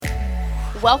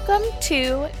Welcome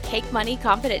to Cake Money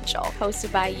Confidential,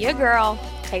 hosted by your girl,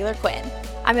 Taylor Quinn.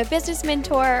 I'm a business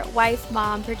mentor, wife,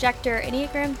 mom, projector,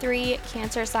 Enneagram 3,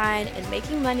 Cancer sign, and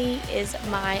making money is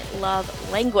my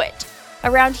love language.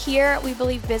 Around here, we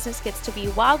believe business gets to be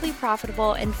wildly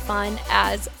profitable and fun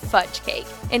as fudge cake.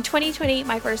 In 2020,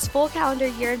 my first full calendar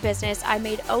year in business, I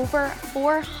made over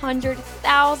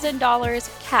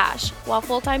 $400,000 cash while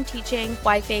full-time teaching,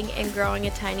 wifing, and growing a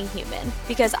tiny human.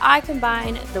 Because I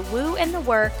combine the woo and the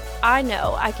work, I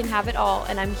know I can have it all,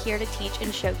 and I'm here to teach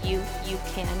and show you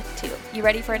can too. You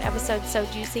ready for an episode so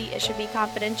juicy it should be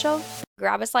confidential?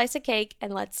 Grab a slice of cake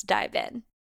and let's dive in.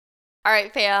 All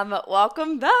right, fam,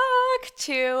 welcome back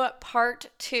to part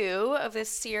 2 of this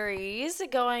series,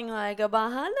 going like a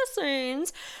behind the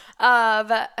scenes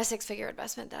of a 6-figure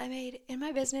investment that I made in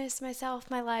my business, myself,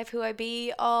 my life, who I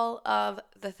be, all of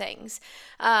the things.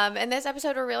 In this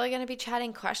episode, we're really going to be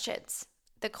chatting questions.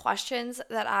 The questions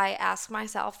that I ask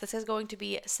myself. This is going to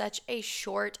be such a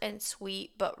short and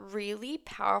sweet, but really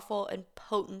powerful and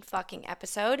potent fucking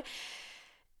episode.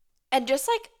 And just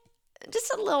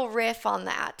a little riff on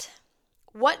that.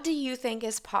 What do you think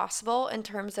is possible in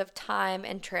terms of time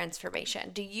and transformation?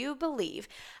 Do you believe?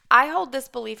 I hold this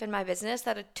belief in my business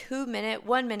that a 2-minute,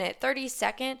 1-minute,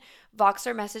 30-second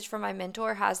Voxer message from my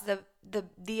mentor has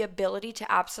the ability to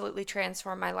absolutely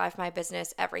transform my life, my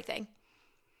business, everything.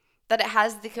 That it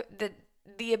has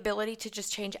the ability to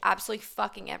just change absolutely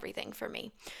fucking everything for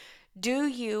me. Do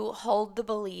you hold the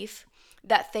belief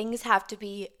that things have to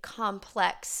be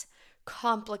complex,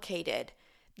 complicated,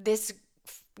 this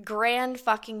grand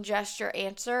fucking gesture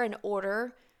answer in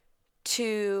order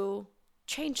to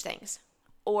change things?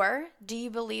 Or do you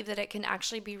believe that it can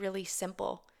actually be really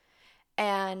simple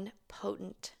and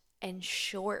potent and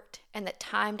short, and that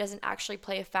time doesn't actually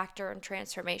play a factor in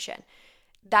transformation?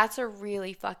 That's a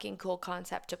really fucking cool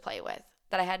concept to play with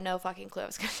that I had no fucking clue I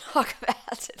was going to talk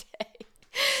about today.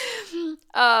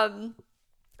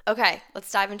 Okay,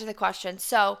 let's dive into the question.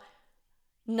 So,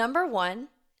 number 1,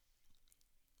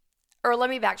 or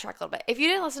let me backtrack a little bit. If you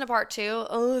didn't listen to part 2,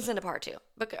 listen to part 2.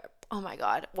 Oh my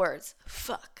God, words.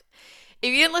 Fuck.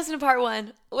 If you didn't listen to part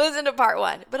 1, listen to part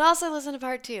 1. But also listen to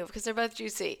part 2 because they're both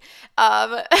juicy.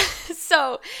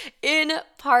 So in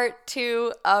part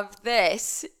 2 of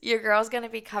this, your girl's going to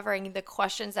be covering the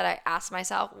questions that I asked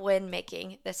myself when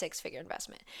making the 6-figure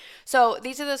investment. So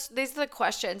these are the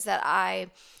questions that I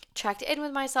checked in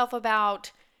with myself about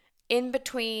in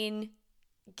between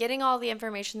getting all the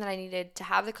information that I needed to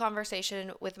have the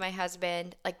conversation with my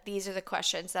husband. Like, these are the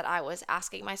questions that I was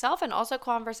asking myself, and also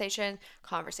questions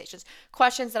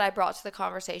that I brought to the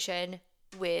conversation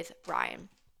with Ryan.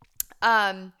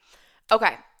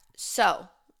 Okay, so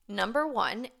number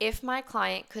 1, if my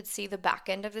client could see the back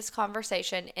end of this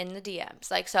conversation in the DMs.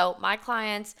 Like, so my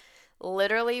clients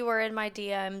literally were in my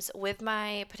DMs with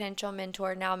my potential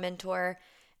mentor, now mentor,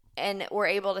 and were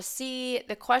able to see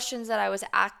the questions that I was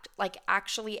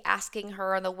actually asking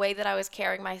her and the way that I was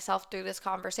carrying myself through this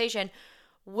conversation.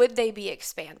 Would they be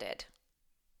expanded?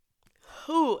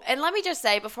 And let me just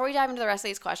say, before we dive into the rest of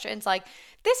these questions, like,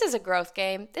 this is a growth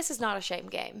game. This is not a shame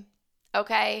game,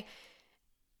 okay?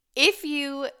 If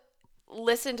you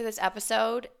listen to this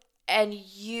episode and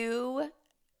you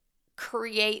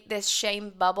create this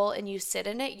shame bubble and you sit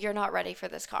in it, you're not ready for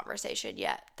this conversation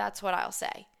yet. That's what I'll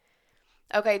say.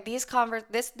 Okay, these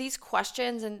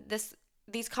questions and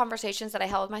these conversations that I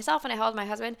held with myself and I held with my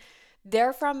husband,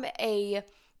 they're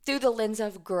through the lens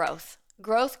of growth.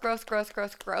 Growth,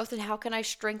 and how can I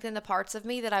strengthen the parts of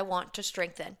me that I want to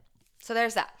strengthen? So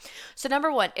there's that. So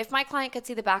number 1, if my client could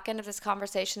see the back end of this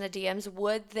conversation, the DMs,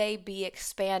 would they be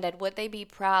expanded? Would they be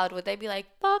proud? Would they be like,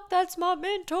 fuck, that's my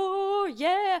mentor,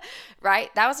 yeah,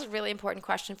 right? That was a really important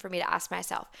question for me to ask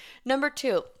myself. Number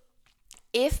 2,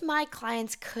 if my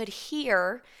clients could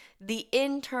hear the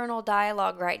internal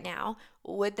dialogue right now,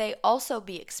 would they also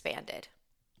be expanded?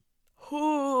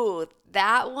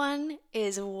 That one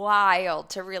is wild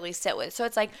to really sit with. So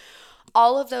it's like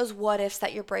all of those what ifs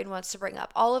that your brain wants to bring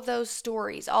up, all of those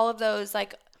stories, all of those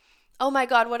like, oh my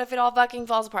God, what if it all fucking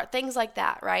falls apart? Things like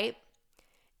that, right?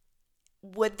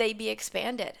 Would they be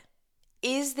expanded?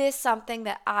 Is this something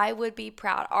that I would be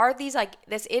proud? Are these like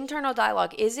this internal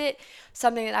dialogue? Is it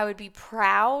something that I would be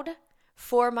proud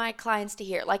for my clients to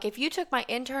hear? Like, if you took my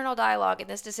internal dialogue in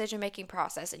this decision-making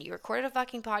process and you recorded a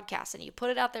fucking podcast and you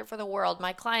put it out there for the world,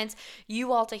 my clients,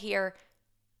 you all to hear,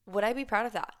 would I be proud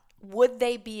of that? Would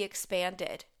they be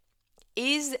expanded?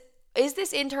 Is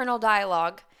this internal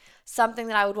dialogue something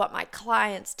that I would want my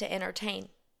clients to entertain?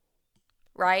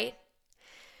 Right?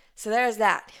 So there's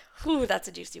that. That's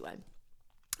a juicy one.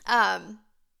 I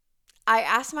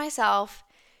asked myself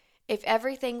If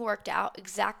everything worked out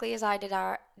exactly as I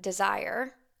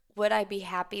desire, would I be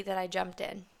happy that I jumped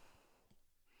in?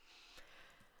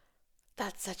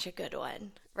 That's such a good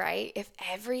one, right? If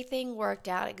everything worked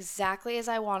out exactly as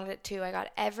I wanted it to, I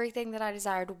got everything that I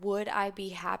desired, would I be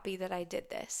happy that I did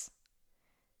this?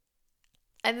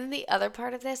 And then the other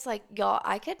part of this, like, y'all,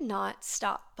 I could not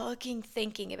stop fucking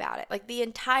thinking about it. Like, the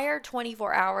entire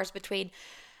 24 hours between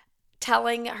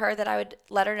telling her that I would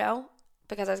let her know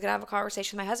because I was going to have a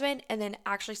conversation with my husband, and then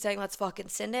actually saying, let's fucking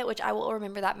send it, which I will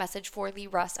remember that message for the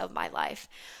rest of my life.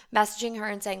 Messaging her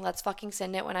and saying, let's fucking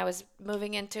send it when I was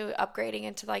moving into upgrading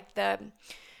into like the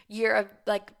year of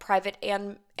like private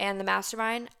and the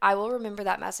mastermind. I will remember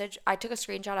that message. I took a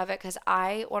screenshot of it because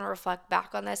I want to reflect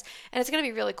back on this, and it's going to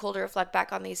be really cool to reflect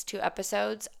back on these 2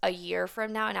 episodes a year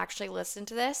from now and actually listen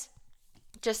to this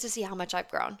just to see how much I've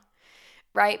grown,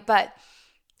 right? But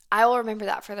I will remember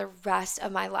that for the rest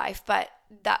of my life. But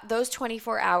those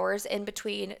 24 hours in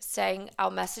between saying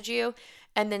I'll message you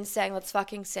and then saying let's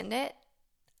fucking send it,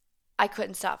 I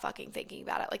couldn't stop fucking thinking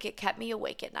about it. Like, it kept me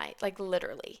awake at night, like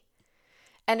literally.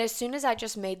 And as soon as I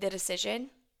just made the decision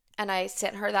and I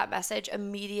sent her that message,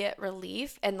 immediate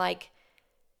relief, and like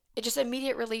it just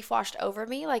immediate relief washed over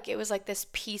me. Like, it was like this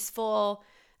peaceful,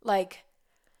 like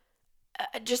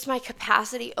just my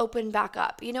capacity opened back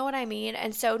up. You know what I mean?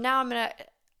 And so now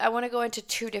I want to go into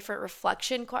 2 different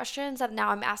reflection questions that now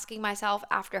I'm asking myself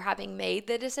after having made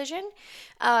the decision.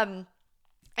 And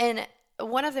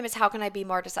one of them is, how can I be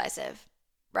more decisive,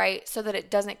 right? So that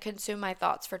it doesn't consume my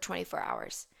thoughts for 24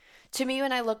 hours. To me,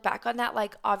 when I look back on that,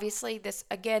 like, obviously this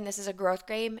is a growth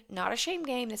game, not a shame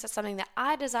game. This is something that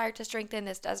I desire to strengthen.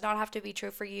 This does not have to be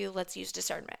true for you. Let's use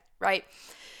discernment, right?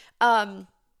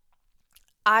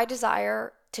 I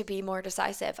desire to be more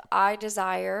decisive. I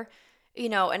desire,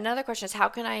 another question is, how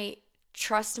can I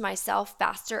trust myself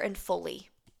faster and fully?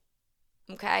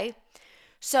 Okay.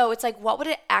 So it's like, what would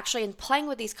it actually, in playing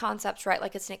with these concepts, right?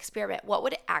 Like, it's an experiment. What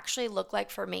would it actually look like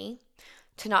for me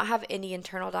to not have any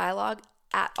internal dialogue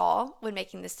at all when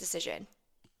making this decision?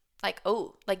 Like,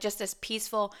 just this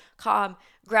peaceful, calm,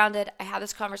 grounded. I have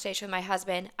this conversation with my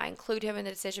husband. I include him in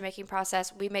the decision-making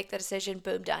process. We make the decision,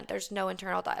 boom, done. There's no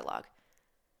internal dialogue.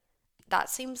 That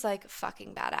seems like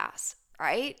fucking badass,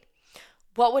 right?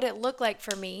 What would it look like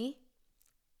for me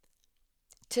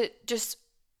to just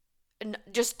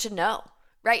to know,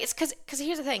 right? It's because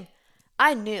here's the thing.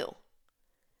 I knew.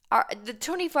 The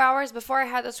 24 hours before I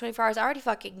had those 24 hours, I already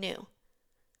fucking knew,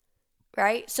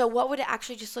 right? So what would it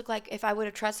actually just look like if I would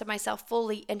have trusted myself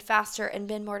fully and faster and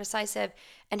been more decisive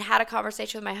and had a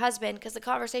conversation with my husband? Because the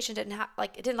conversation it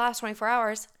didn't last 24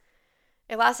 hours.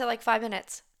 It lasted like 5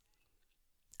 minutes.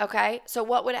 Okay, so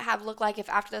what would it have looked like if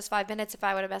after those 5 minutes, if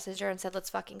I would have messaged her and said, let's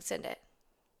fucking send it?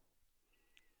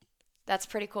 That's a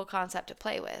pretty cool concept to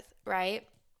play with, right?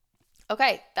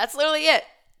 Okay, that's literally it.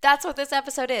 That's what this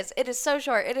episode is. It is so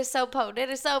short. It is so potent. It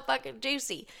is so fucking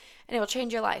juicy. And it will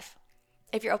change your life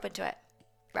if you're open to it,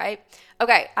 right?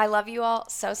 Okay, I love you all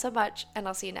so, so much, and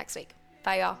I'll see you next week.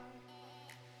 Bye, y'all.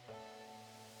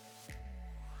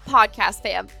 Podcast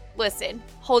fam, listen,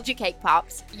 hold your cake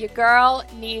pops. Your girl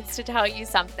needs to tell you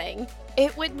something.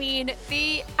 It would mean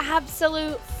the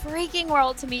absolute freaking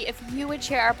world to me if you would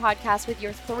share our podcast with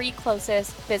your 3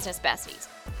 closest business besties.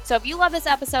 So if you love this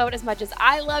episode as much as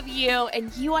I love you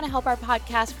and you want to help our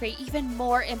podcast create even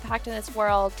more impact in this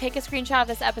world, take a screenshot of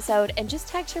this episode and just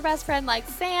text your best friend like,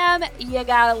 Sam, you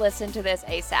gotta listen to this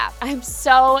ASAP. I'm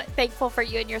so thankful for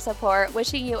you and your support.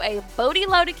 Wishing you a boaty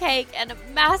load of cake and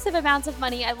massive amounts of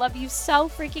money. I love you so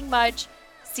freaking much.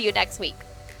 See you next week.